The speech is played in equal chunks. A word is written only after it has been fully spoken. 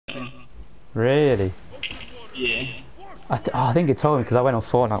Really? Yeah. I think he told me because I went on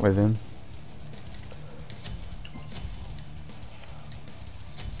Fortnite with him.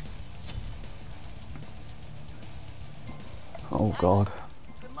 Oh god.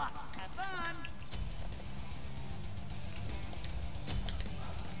 Good luck. Have fun.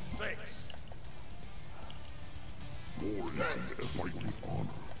 Thanks. War is a fight with honor.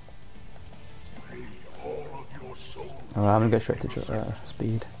 Pay all of your souls. Alright, I'm gonna go straight to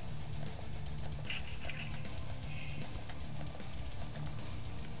speed.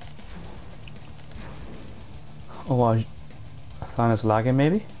 Oh, Thana's lagging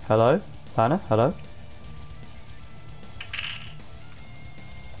maybe? Hello? Thana? Hello?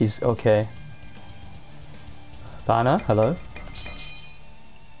 He's okay. Thana? Hello?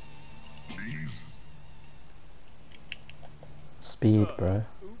 Please. Speed, bro.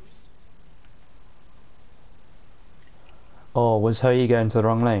 Oops. Oh, was Hoyi going to the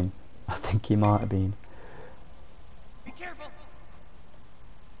wrong lane? I think he might have been. Be careful.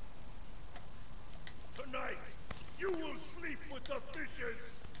 Tonight, you will sleep with the fishes.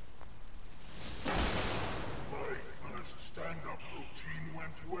 My first stand-up routine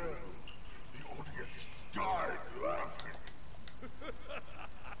went well. The audience died laughing.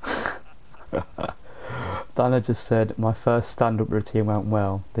 Thana just said, my first stand-up routine went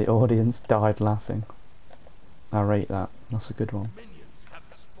well. The audience died laughing. I rate that. That's a good one. Minions have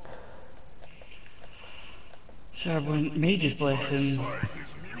spawned. Sherburne, Mage's Blessing. Side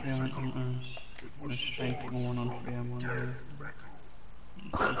is musical. It was Strike going on 3-1 dead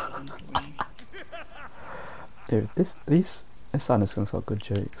metal. Dude, this Thana's got good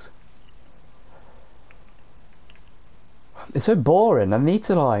jokes. It's so boring. I need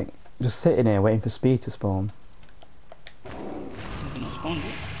to like just sit in here waiting for speed to spawn. Not spawned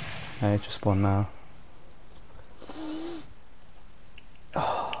yet. Hey, it's just spawned now.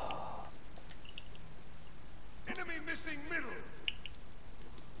 Enemy missing middle.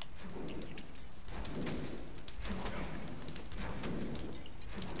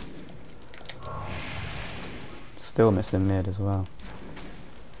 Still missing mid as well.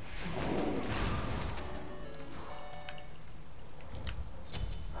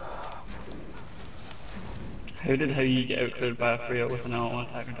 How did you get outclassed by a Freya with an auto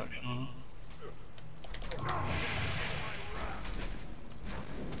attack reduction on it?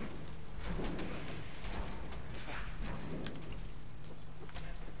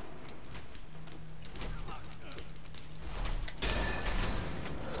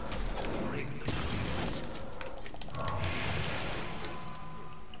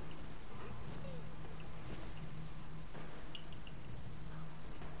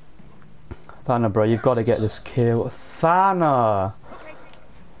 Thana, bro, you've got to get this kill. Thana!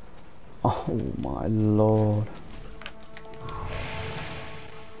 Oh my lord.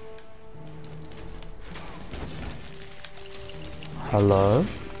 Hello?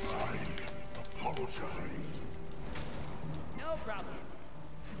 Apologize. No problem.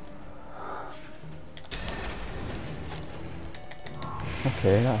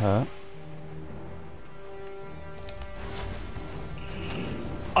 Okay, that hurt.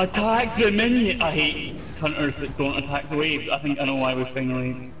 Attack the minion! I hate hunters that don't attack the waves. I think I know why we're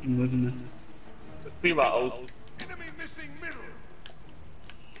finally losing this. 3 battles. Enemy missing middle.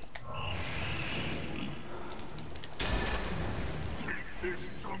 Take this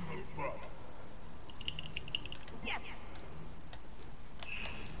jungle buff. Yes.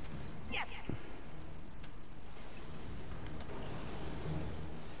 Yes.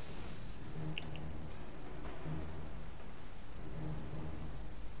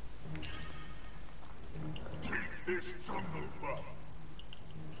 Take this jungle buff.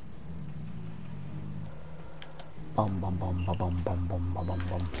 Bum bum bum bum bum bum bum bum bum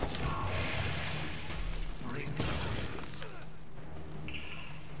bum.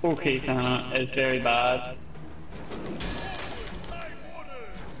 Okay, Sana, it's very bad. High water.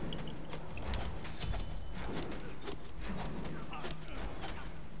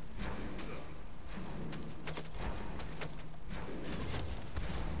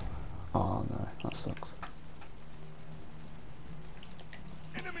 Oh no, that sucks.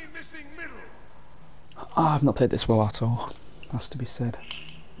 Enemy missing middle. I've not played this well at all. Has to be said.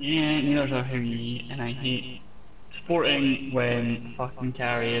 Yeah, neither are heavy, and I hate supporting when fucking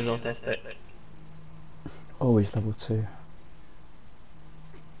carry is autistic. Always level 2.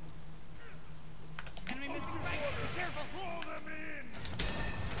 Enemy missing right. Be careful. Draw them in.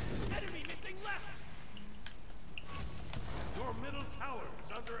 Enemy missing left. Your middle tower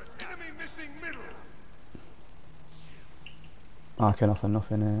is under attack. Enemy missing middle. I can offer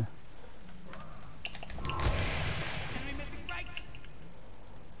nothing here. Enemy missing right.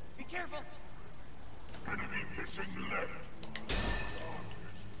 Be careful. Enemy missing left.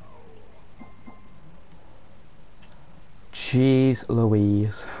 Jeez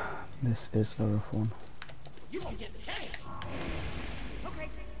Louise. This is a rough one. You won't get the K. Okay.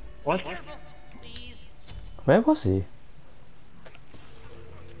 What? Careful, please. Where was he?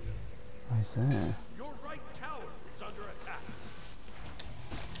 Oh, he's there. Your right tower is under attack.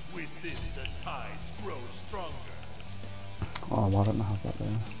 With this, the tides grow stronger. Oh, why don't I have that there?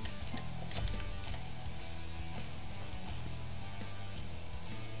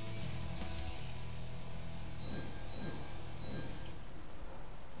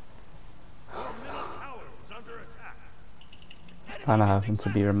 Your middle tower is under attack. And I having to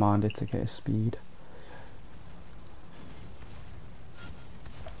be reminded to get his speed.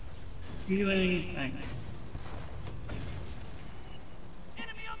 Healing. Thanks.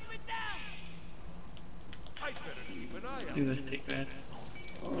 Enemy ultimate down. I'd better keep an eye out. Do this take red.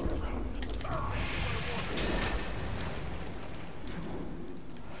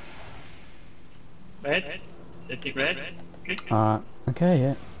 Red? Did I take red? Okay. Okay,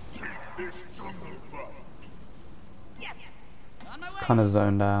 yeah. This jungle buff. Yes. On my way. Kinda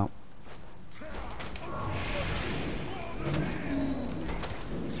zoned out.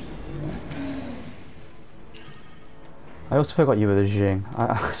 I also forgot you were the Jing.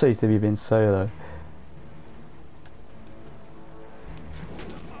 I saw you to be being solo.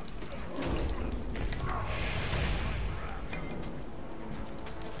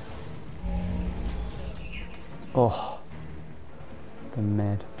 Oh, the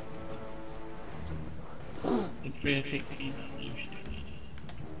mid. Did red take these?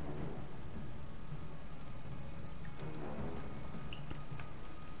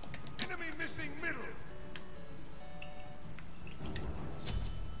 Enemy missing middle.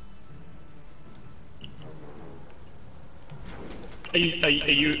 Are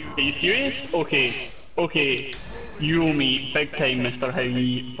you serious? Okay, okay. You owe me big time, Mr.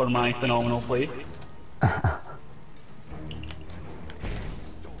 Howie, for my phenomenal play.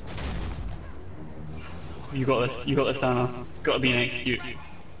 You got this, Anna. Gotta be an execute.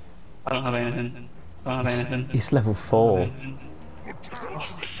 I don't have anything. Don't have anything. He's level 4.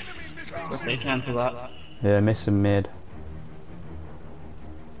 Okay, cancel that. Yeah, missing mid.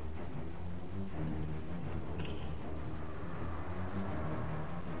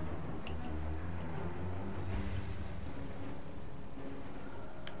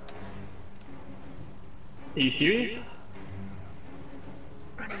 Are you serious?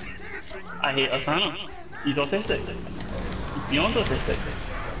 I hate Asana. He's autistic. He's beyond autistic.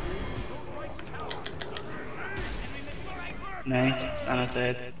 Nice, Anna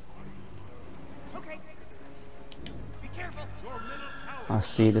said. Okay. Be careful. I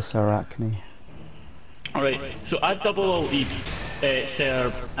see this Arachne. Alright, so I double ulted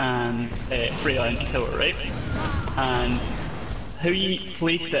Serb and Freya into the tower, right? And how you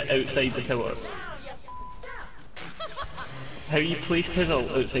placed it outside the tower? How you placed his ult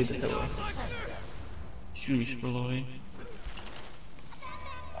outside the tower? He's gonna be super low, eh?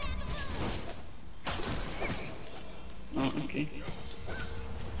 Oh, okay.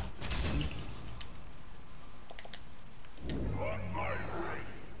 On my way.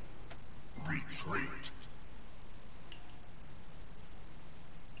 Retreat.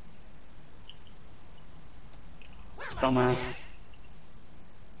 Dumbass.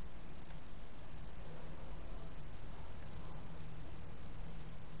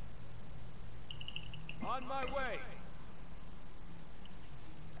 On my way.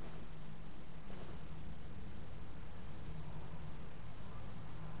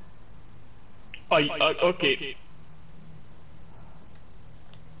 Okay.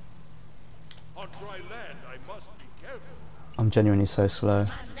 On dry land, I must be careful. I'm genuinely so slow.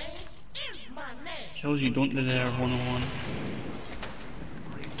 Shows you don't deserve 101.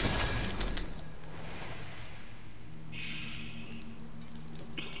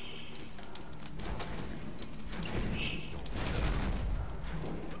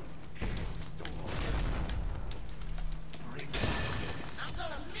 I'm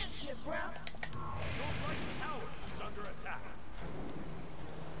gonna miss you, bro. Your right tower is under attack.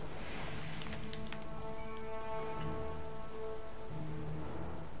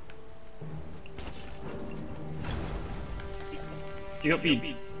 You got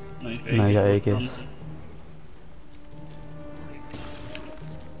beat. Nice, very No, you got good. Aegis.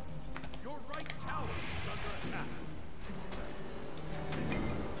 Your right tower is under attack.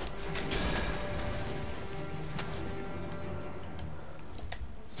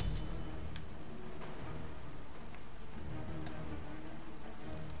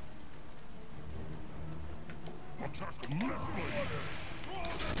 Attack left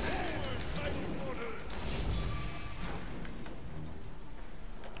lane.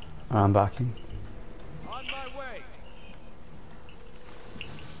 I'm backing. On my way.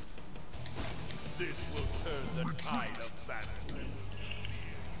 This will turn the tide of battle.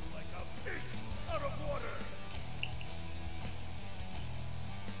 Like a fish out of water.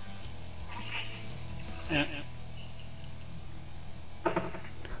 Yeah.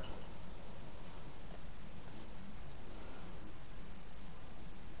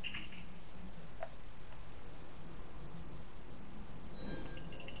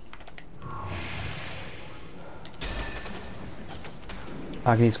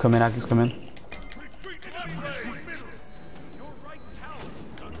 Agni's coming, Agni's coming. Retreat in middle. Your right tower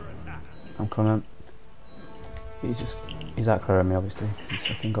is under attack. I'm coming. He's out clearing me obviously. He's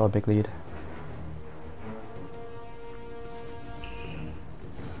fucking got a big lead.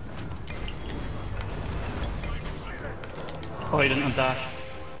 Oh, he didn't have dash.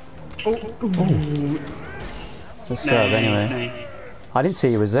 Let's serve anyway. Nice. I didn't see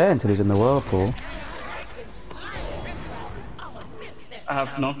he was there until he was in the whirlpool. I have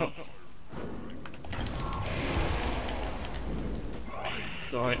knockup.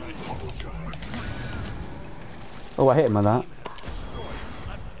 Sorry. Oh, I hit him with that.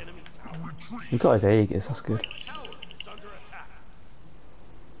 Enemy tower. He got his Aegis, that's good. Tower is under attack.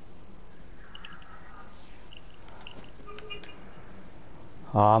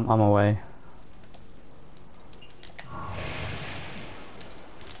 Oh, I'm away.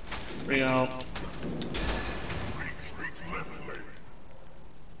 Free out.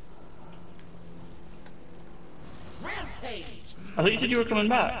 I thought you said you were coming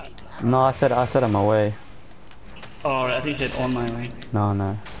back. No, I said I'm away. Oh, right, I think you said on my way. No,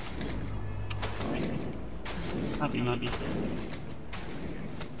 no. Happy, happy.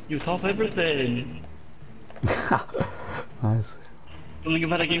 You top everything. Nice. Don't think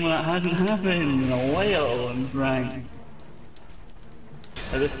I've had a game where that hasn't happened in a while. I'm rank.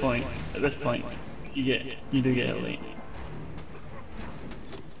 At this point, you do get it late.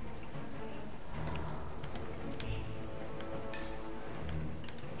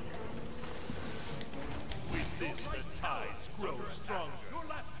 With this, the tides grow stronger. Your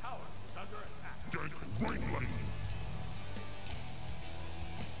left tower is under attack. Get right lane.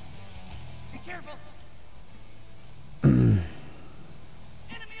 Be careful. Enemy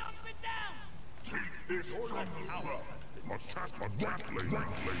ultimate down. Take this from tower. Attack on right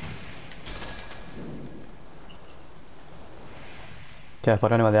lane. Careful, I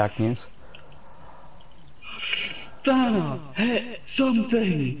don't know where the Agni is. Dana, hit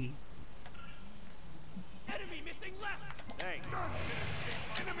something! Enemy missing left. Thanks.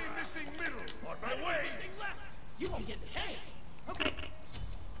 Enemy missing middle. On my way. Missing left. You won't get the tank. Okay.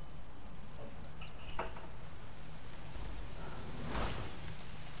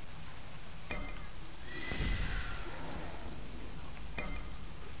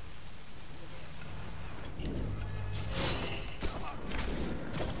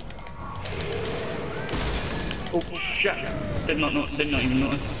 Oh shit! Did not even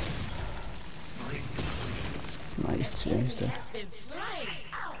notice. Nice, changed it. Has been slain.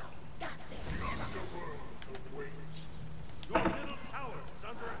 Ow. Got this. Your middle tower is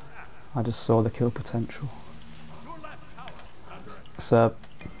under attack. I just saw the kill potential. Your left tower is under attack. Sub.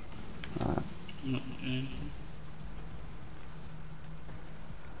 Enemy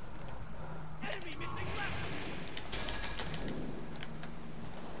missing left.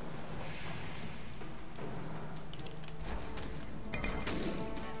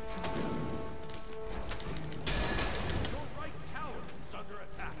 Your right tower is under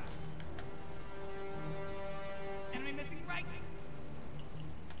attack. Enemy missing right.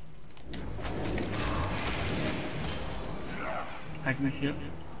 Agnes here.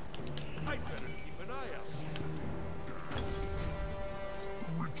 I better keep an eye out.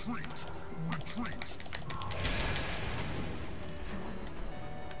 Retreat. Retreat.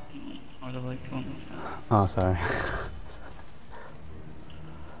 I don't like Conq. Oh, sorry.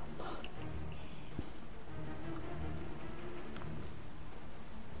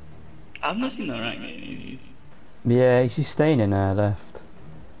 I've not seen that rank in any of these. Yeah, she's staying in there left.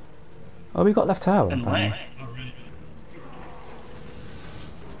 Oh, we got left tower. And apparently. left.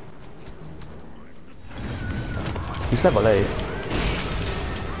 He's level 8.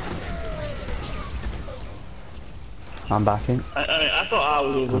 I'm backing. I thought I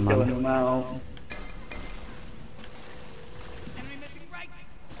was over Come on. killing him out. Enemy missing right.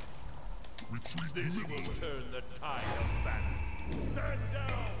 Retreat. This will turn the tide of battle. Stand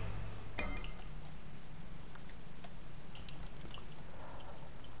down.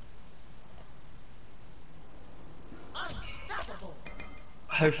 Unstoppable.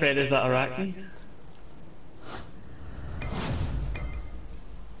 How fed is that Arachne?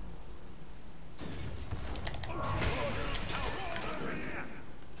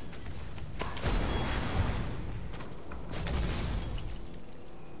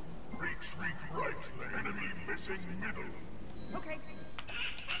 Retreat right. Enemy missing middle. Okay.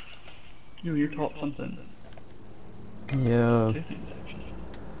 You're top something. Yo. Two things, actually.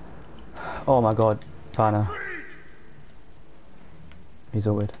 Oh my god. Banner. He's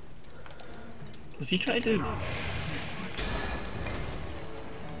always. Was he trying to do?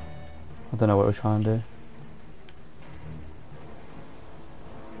 I don't know what we're trying to do.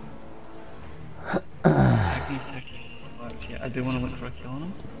 Yeah, I do want to look for a kill on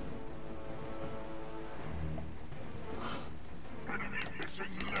him. Enemy missing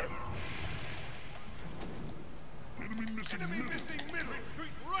left. Enemy missing middle.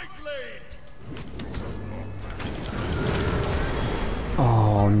 Retreat right lane.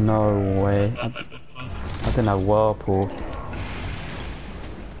 Oh no way. I didn't have whirlpool.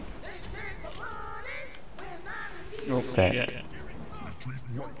 Oh, Sick. yeah. Retreat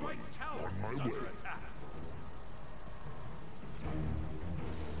right. On my way.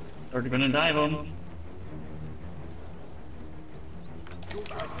 Are they gonna dive on?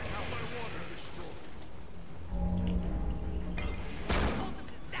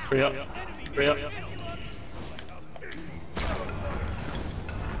 Hurry up. Hurry up. Get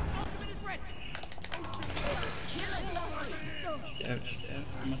out, get out.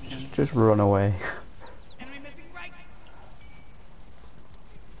 I'm not kidding. Just run away. Enemy missing right.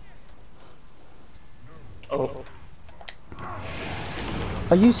 Oh.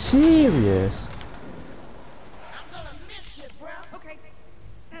 Are you serious? I'm gonna miss you, bro. Okay.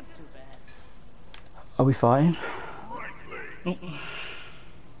 That's too bad. Are we fighting? Oh.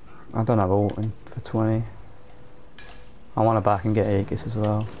 I don't have ulting for 20. I want to back and get Aegis as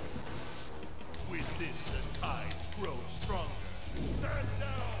well. With this, the tide grows stronger. Stand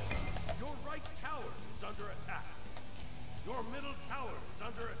down. Your right tower is under attack. Your middle tower is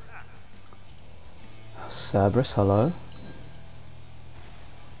under attack. Cerberus, hello.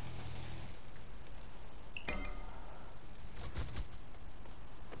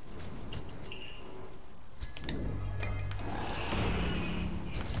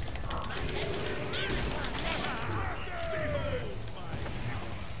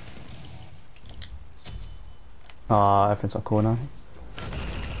 Ah, everything's not cool now.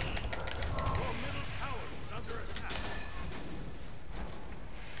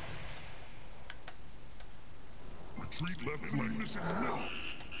 Retreat left lane. Missing middle.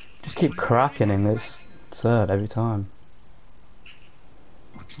 Just keep cracking in this serve every time.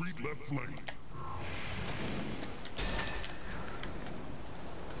 Retreat left lane.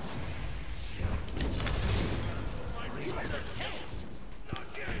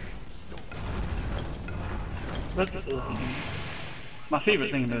 That's my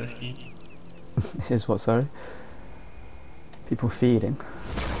favourite thing about this game. Here's what, sorry? People feeding.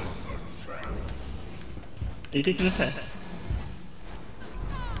 Are you taking a piss?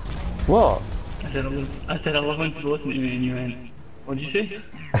 What? I said I love when people listen to me and you went, what did you say?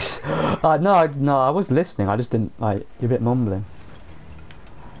 No, I was listening, I just didn't, like, you're a bit mumbling.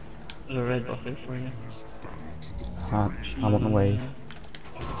 There's a red buff there for you. I want the wave.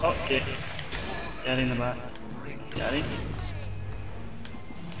 Oh, okay. Get in the back. Get in.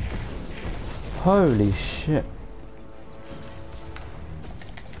 Holy shit.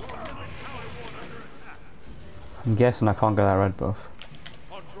 I'm guessing I can't get that red buff.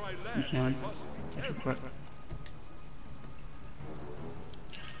 On dry You land. can. If you quit.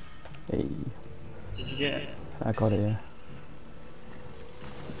 Hey, Did you get it? I got it, yeah.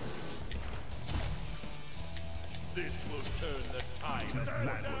 This will turn the tide of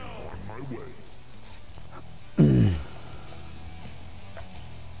battle. On my way.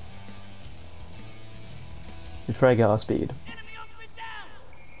 Did Frey get our speed? Enemy ultimate down.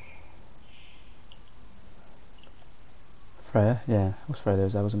 Freya? Yeah, it was Freya that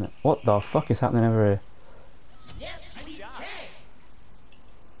was there, wasn't it? What the fuck is happening over here? Yes, we can.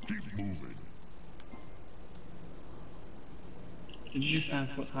 Keep moving. Did you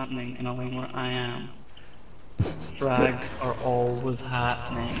sense what's happening in a lane where I am? Frags are always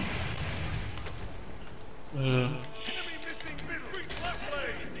happening. Enemy missing middle. Left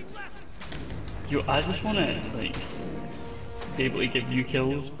lane. Yo, I just wanna like be able to give you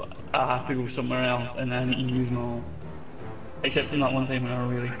kills, but I have to go somewhere else and then you can use them all. Except for that one time when I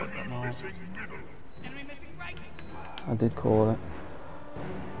really fucked up my all. Missing middle. Enemy missing right. I did call it.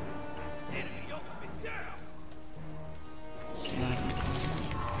 Enemy ultimate down.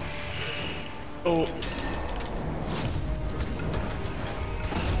 Oh.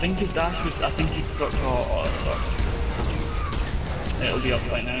 I think his dash was, I think he got caught or sucked. It'll be up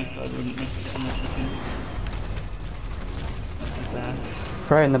by now, so I wouldn't miss it unless you can. That's his dash.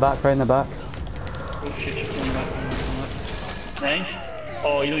 Frey in the back, Frey in the back. Oh shit, she's going back. Nice.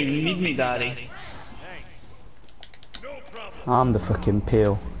 Oh, you don't even need me, daddy. I'm the fucking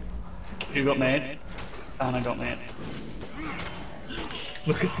peel. You got made, and I got made.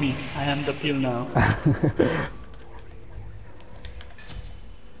 Look at me, I am the peel now.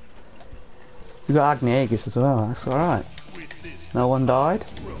 You got Agni Aegis as well, that's alright. No one died?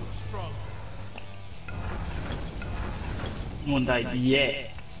 No one died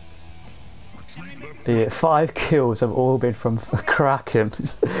yet. The 5 kills have all been from Kraken.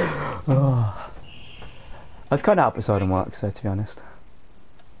 Oh. That's kind of how Poseidon works though, to be honest.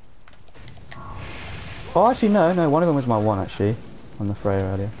 Oh, actually no, one of them was my one actually, on the fray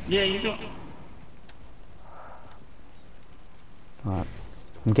earlier. Yeah, you got... Right.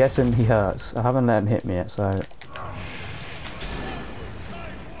 I'm guessing he hurts. I haven't let him hit me yet, so...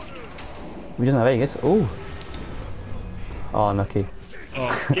 He doesn't have Aegis. Ooh! Oh, unlucky.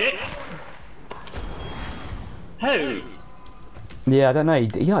 Oh, shit. How? Yeah, I don't know, he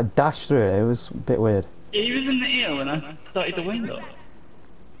like dashed through it, it was a bit weird. Yeah, he was in the air when I started the window.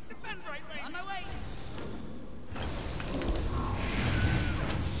 Defend right way. On my way.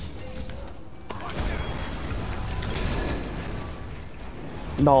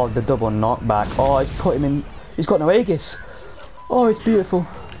 No, the double knockback. Oh, it's put him in. He's got no Aegis. Oh, it's beautiful.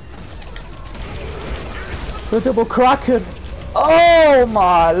 The double Kraken. Oh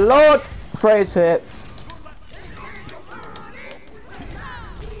my lord. Frey's hit.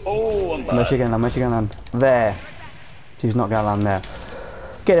 Oh, I'm bad. Where's she gonna land? Where's she gonna land? There. She's not gonna land there.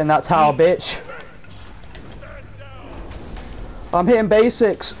 Get in that tower, bitch. I'm hitting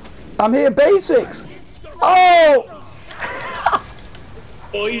basics. I'm hitting basics. Oh!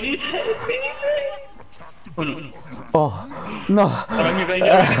 Oh, you just hit me! Oh no. Oh, no. Around you, behind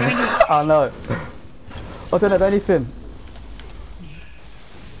you, around you, behind you. I know. I don't have anything.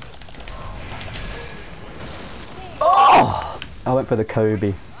 Oh! I went for the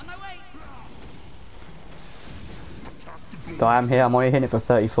Kobe. On my way. So I am here, I'm only hitting it for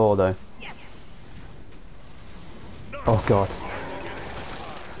 34 though. Oh god.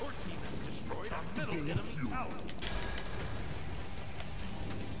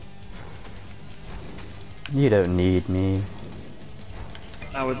 You don't need me.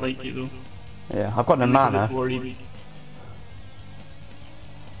 I would like you though. Yeah, I've got no mana. Worried.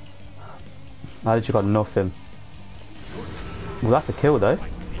 I literally got nothing. Well, that's a kill though.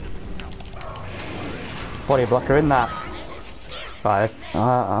 Body blocker in that. Right,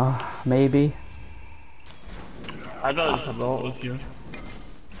 maybe. I'd rather just have the autos here.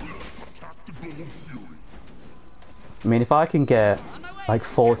 I mean, if I can get like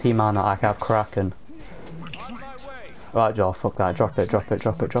 40 mana, I can have Kraken. Right, Joel, fuck that. Drop it, drop it,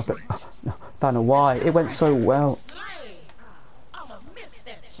 drop it, drop it. Oh, no, I don't know why. It went so well.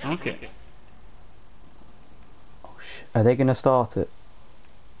 Okay. Oh, shit. Are they gonna start it?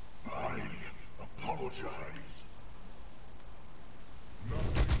 I apologize.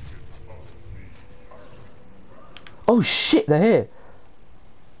 Oh shit, they're here.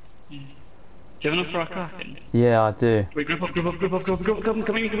 Do you have enough for a Kraken? Yeah, I do. Wait, group up, group up, group up, group up, group up,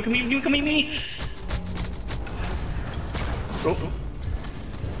 come at me, come at me, come at me! Oh.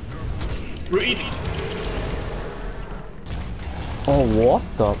 Rooted! Oh, what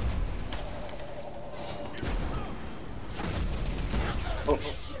the? Oh.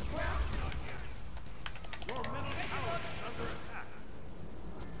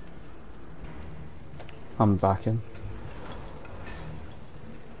 I'm backing.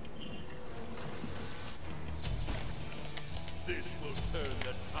 This will turn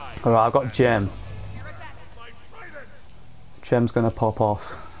the tide. Alright, I've got Gem. My trident. Gem's gonna pop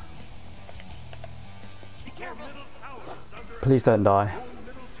off. Your middle tower is under Please don't die. Your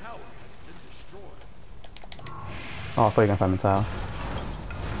middle tower has been destroyed. Oh, I thought you were gonna find the tower.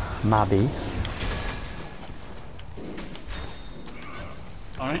 Maybe.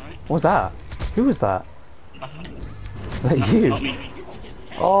 Alright. What was that? Who was that? Is that you? Not me.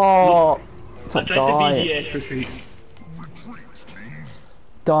 Oh! I Stop tried dying. to BDS retreat.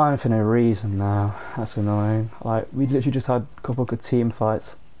 Dying for no reason now. That's annoying. Like, we literally just had a couple of good team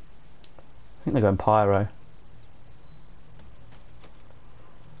fights. I think they're going Pyro.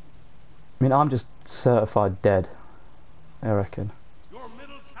 I mean, I'm just certified dead. I reckon. Your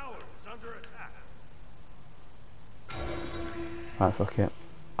middle tower is under attack. Right, fuck it.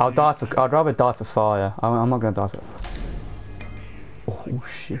 I'd rather die for fire. I'm not gonna die for... Oh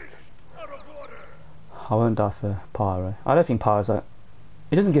shit. I won't die for Pyro. I don't think Pyro's like...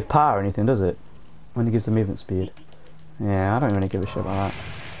 It doesn't give power or anything, does it? When it gives the movement speed. Yeah, I don't really give a shit about that.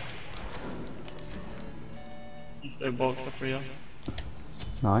 So box for you.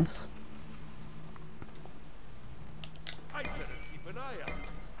 Nice. I better keep an eye out.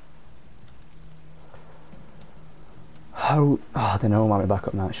 Oh, I don't know, I might be back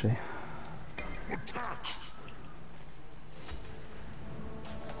up now actually.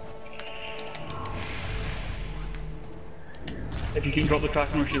 If you can drop the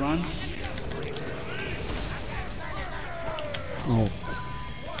Kraken where she lands. Oh.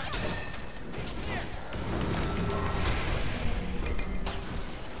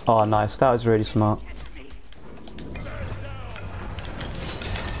 Oh, nice. That was really smart.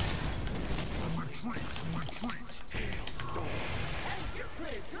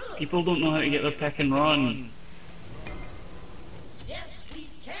 People don't know how to get their pick and run. Yes, we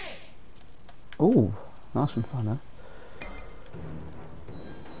can. Ooh, nice and fun, huh?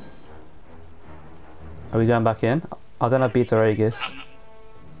 Are we going back in? I don't have Beta Aegis.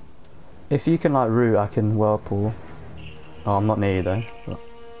 If you can like root, I can whirlpool. Oh, I'm not near you though. But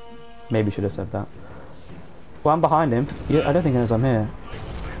maybe should have said that. Well, I'm behind him. Yeah, I don't think he knows I'm here.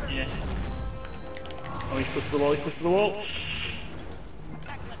 Yeah. Oh, he's close to the wall, he's close to the wall.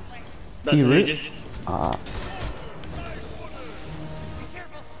 That's You root? Aegis. Ah.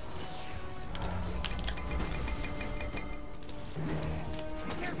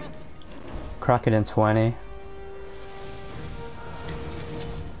 Kraken in 20.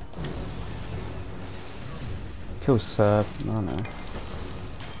 Kill Serb. I don't know.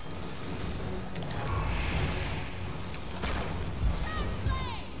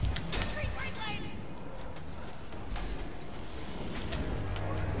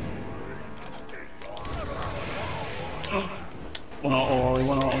 One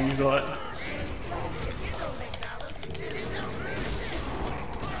auto, you got it.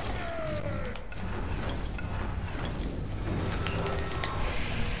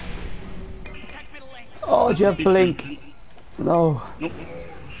 Oh, do you have blink? No. Nope.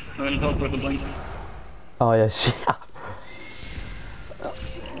 I'm gonna talk about the blink. Oh yes.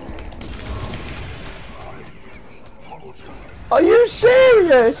 Are you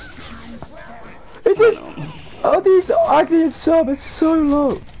serious? Is this? Oh, these Agni and Sub are so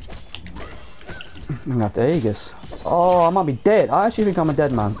low. I'm gonna have to Aegis. Oh, I might be dead. I actually think I'm a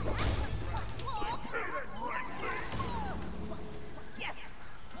dead man.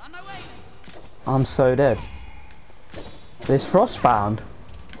 I'm so dead. There's Frostbound.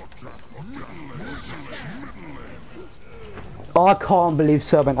 Oh, I can't believe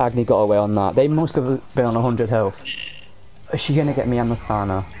Sub and Agni got away on that. They must have been on 100 health. Is she gonna get me on the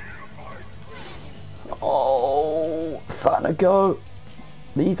Thana? Oh, Thana, go.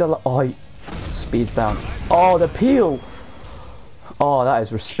 These are like, oh, he speeds down. Oh, the peel. Oh, that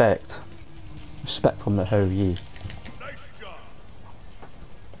is respect. Respect from the Ho Yi. Nice job.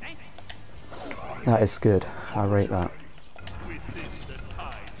 That is good. I rate that. With this, the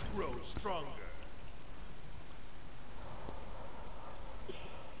tide grows stronger.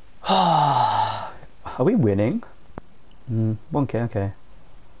 Are we winning? 1k, okay.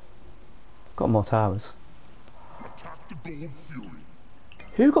 Got more towers. Attack the gold fury.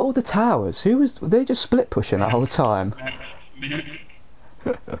 Who got all the towers? Who was? Were they just split pushing that whole time?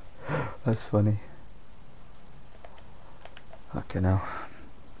 That's funny. Okay, now.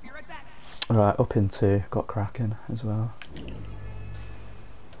 Right, up into got Kraken as well.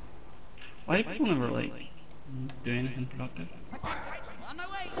 Why do people never like do anything productive?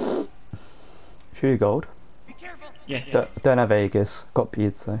 Should we gold? Yeah. Don't have Aegis. Got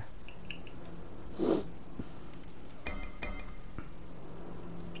beads though.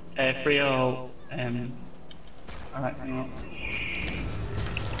 Freya, alright, hang on.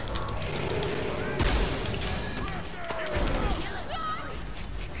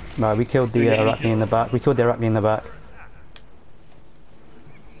 Right, we killed the Arachne in the back. We killed the Arachne in the back.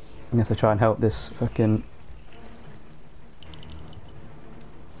 We have to try and help this fucking.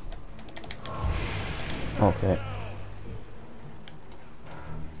 Okay.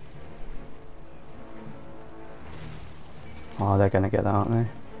 Oh, they're gonna get that, aren't they?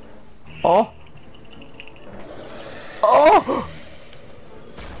 Oh! Oh!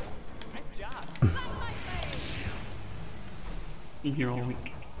 Been here all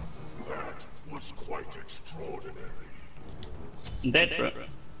week. That was quite extraordinary. I'm dead for it.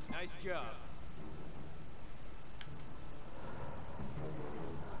 Nice job.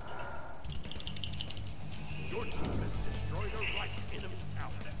 Your team has destroyed a right enemy tower.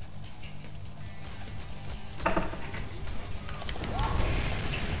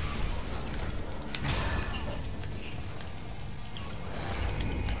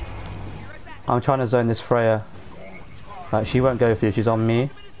 I'm trying to zone this Freya. Like, she won't go for you, she's on me.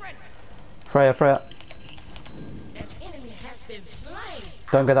 Freya, Freya. An enemy has been slain.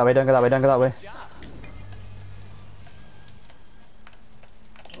 Don't go that way, don't go that way, don't go that way.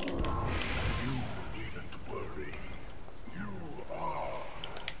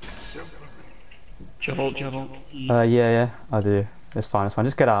 Jabble, jabble. Yeah, I do. It's fine, it's fine.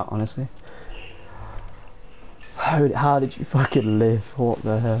 Just get out, honestly. How did you fucking live? What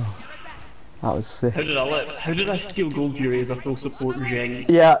the hell? That was sick. How did I live? How did I steal Gold Fury as a full support Zheng?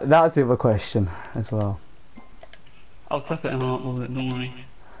 Yeah, that's the other question as well. I'll tip it in a little bit, don't worry.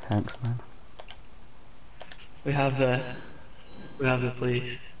 Thanks, man. We have the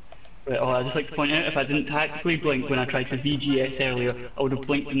place. Right, I'd just like to point out, if I didn't tactically blink when I tried to VGS earlier, I would have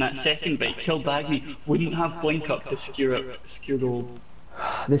blinked in that second, but it killed Bagme. Wouldn't have blink up to secure gold.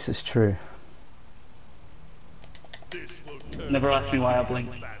 This is true. Never ask me why I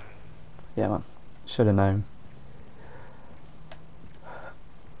blinked. Yeah, man. Should have known.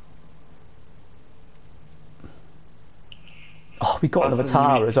 Oh, we got another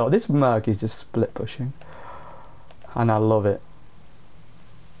tower as well. This Merc is just split pushing. And I love it.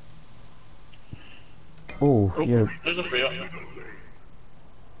 Ooh, Oh, you're... there's a free up.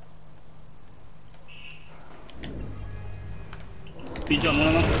 Beat on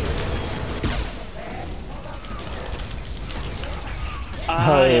one of them.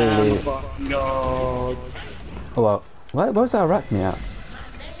 I am a fucking god. Oh well. Where's that Arachne at?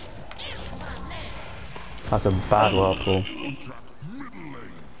 That's a bad whirlpool.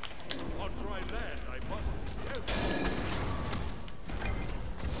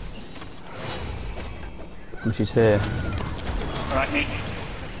 And she's here. Alright, mate.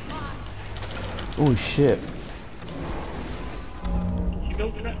 Oh shit. She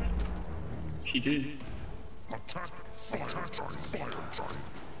built it. She did.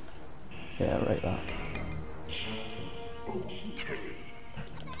 Yeah, right that.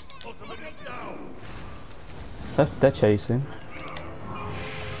 They're chasing.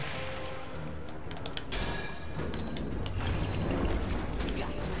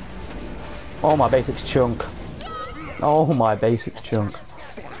 Oh, my basics chunk. Oh, my basics chunk.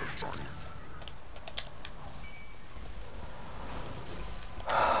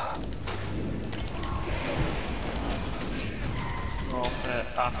 We're off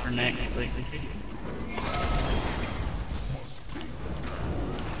after next, like.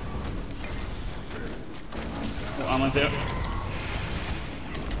 What am I there?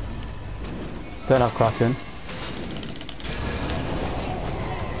 Don't have Kraken.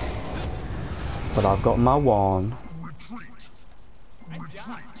 But I've got my one. Retreat.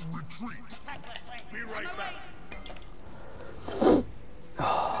 Be right back.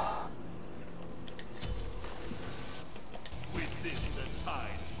 With this, the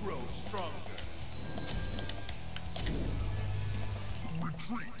tides grow stronger.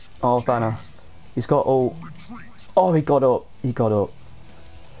 Retreat. Oh, Banner. He's got all. Oh, he got up. He got up.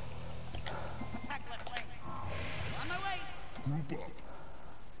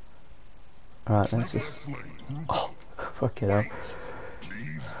 Alright, let's just. Oh, fuck it up.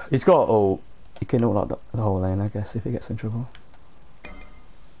 He's got all. He can ult like the whole lane, I guess, if he gets in trouble.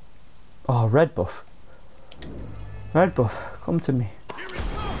 Oh, red buff. Red buff, come to me.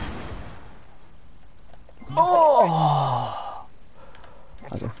 Oh!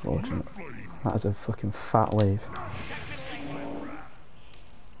 That's unfortunate. That is a fucking fat wave.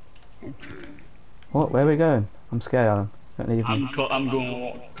 What? Where are we going? I'm scared, Alan. Don't leave me. I'm going to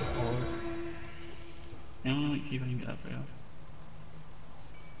walk. Yeah, I'm gonna keep on get that for you.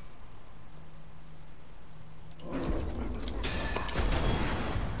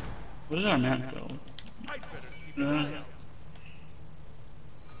 What is our map though?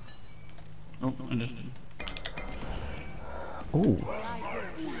 Oh, I just did. Ooh.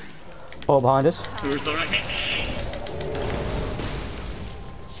 Oh, behind us. Who's the right?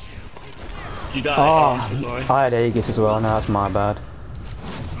 You died. Oh, Sorry. I had Aegis as well. No, that's my bad.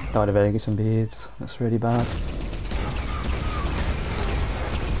 Died of Aegis and beads. That's really bad.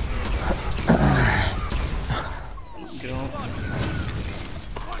 Get off.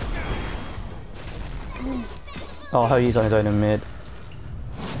 Oh, he's on his own in mid.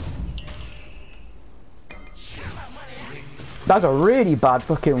 That's a really bad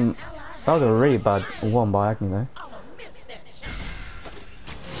fucking. That was a really bad one by Agni though.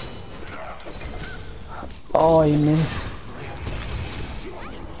 Oh, he missed.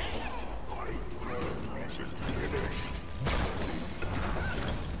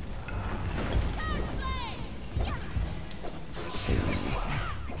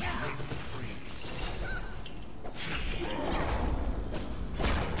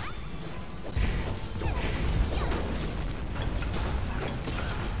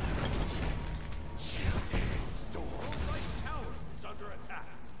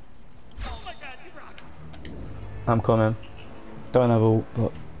 I'm coming. Don't have ult,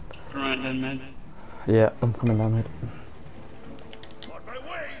 but Right then, mid. yeah, I'm coming down mid. On my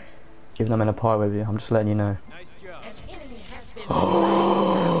way. Even though I'm in a pie with you, I'm just letting you know. Nice job. An enemy has been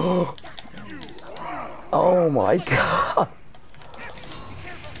Oh my god!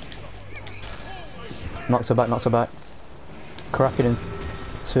 Knocked her back, knocked her back. Crack it in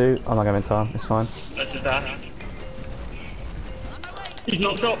 2. I'm not going in time, it's fine. That's just that. He's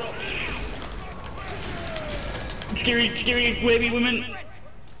knocked up. Scary, wavy woman.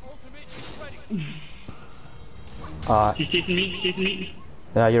 Alright. She's chasing me.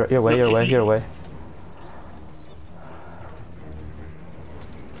 Yeah, you're away.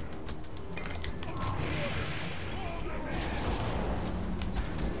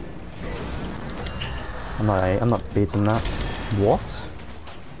 I'm not beating that. What?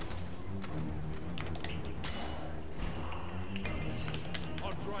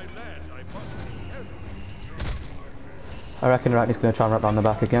 On dry land, I must be careful. I reckon Ratney's gonna try and wrap round the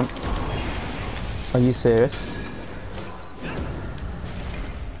back again. Are you serious?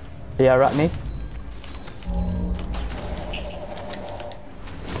 Yeah, Ratney?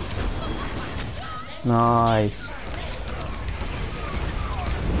 Nice.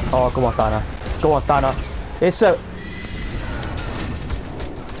 Oh, go on, Dana. Go on, Dana. It's so...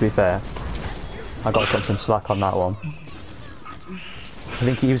 To be fair, I got to cut some slack on that one. I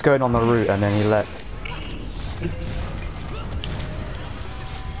think he was going on the route and then he leapt.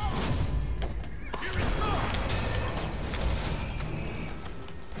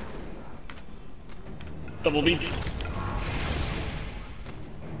 Double beat.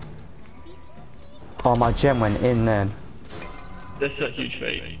 Oh, my gem went in then. This is a huge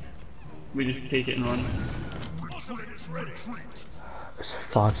fight. We just take it and run. It's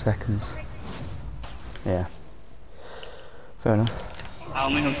 5 seconds. Yeah. Fair enough. I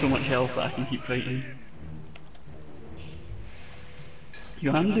only have so much health that I can keep fighting.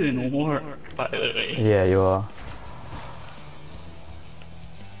 You am doing no work, by the way. Yeah, you are.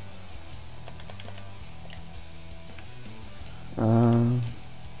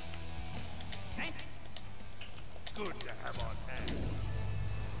 Good to have on hand.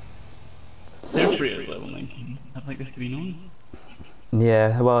 They're free at level 19. I'd like this to be known.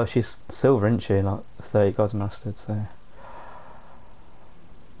 Yeah, well, she's silver, isn't she? Like 30 gods mastered, so.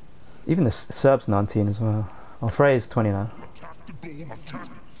 Even the Serb's 19 as well. Oh, Frey's 20 now. Attack the golem, attack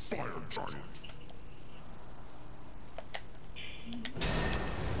fire giant.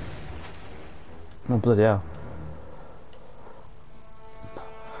 Oh, bloody hell.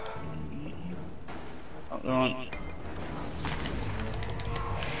 Oh, they're on.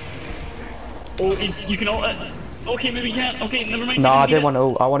 Oh, you can ult it. Okay, maybe you can't. Okay, never mind. No, I didn't want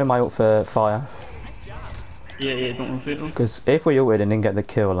ult. I wanted my ult for fire. Yeah, don't want to though. Because if we ulted and didn't get the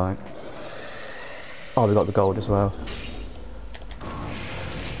kill, like... Oh, we got the gold as well.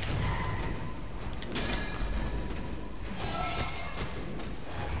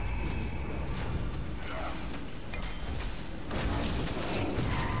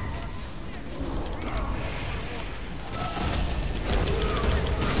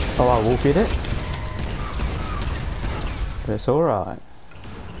 Oh, I wolfied it. But it's alright.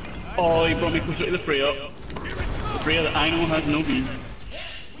 Oh, he brought me closer to the Freya. The Freya that I know has no beam.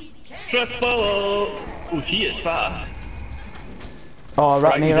 Triple! Oh, she is fast. Oh,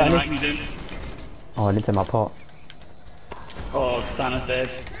 Ratney. Ratney's in. Oh, I didn't take my pot. Oh, Santa said.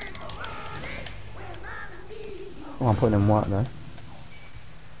 Oh, I'm putting in work though.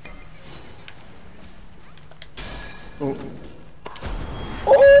 Oh.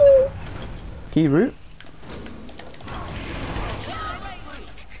 Oh! Key root.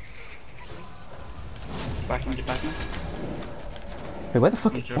 Back now. Wait, where the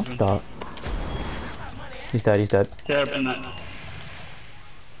fuck is that? He's dead. Serb in that.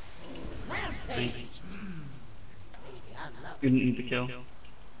 You didn't need to kill.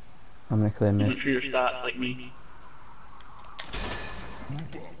 I'm gonna clear mid. Make sure your stats like me.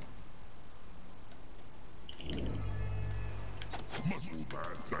 Muzzle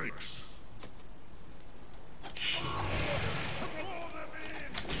bad, thanks.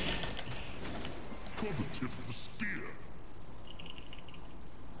 You're the tip of the spear.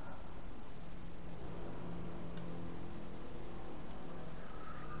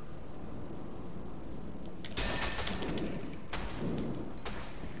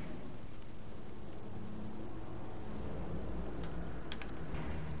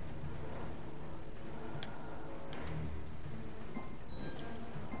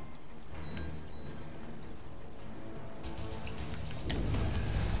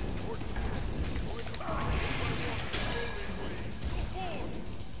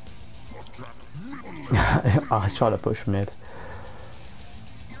 I was trying to push mid.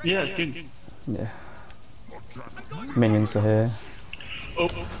 Yeah, it's good. Yeah. Minions are here. Oh,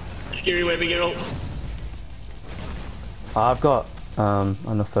 Scary webby girl. I've got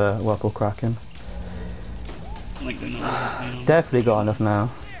enough Whirlpool Kraken. Like they're not. Definitely got enough now.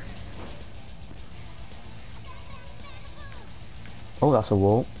 Oh, that's a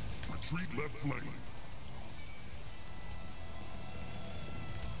wall. Retreat left flank.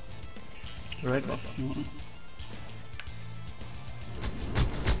 Red buff.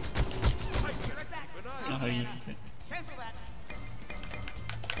 Not how you use it. Cancel that.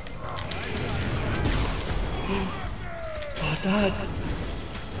 Oh, Dad.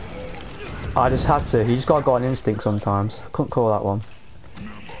 I just had to. You just gotta go on instinct sometimes. Couldn't call that one.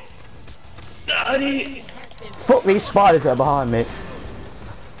 Daddy! Fuck these spiders that are behind me.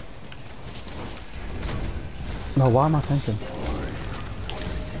 No, why am I tanking?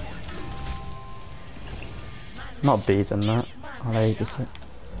 Not beads and that. I'll aid this it.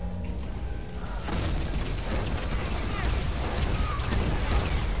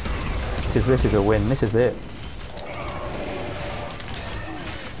 This is a win. This is it.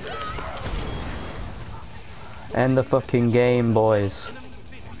 End the fucking game, boys.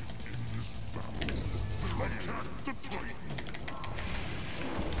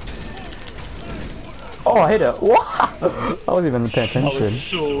 Oh, I hit it. What? I wasn't even paying That attention. was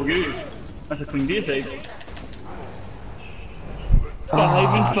so good. That's a clean day,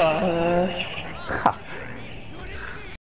 5 and 5.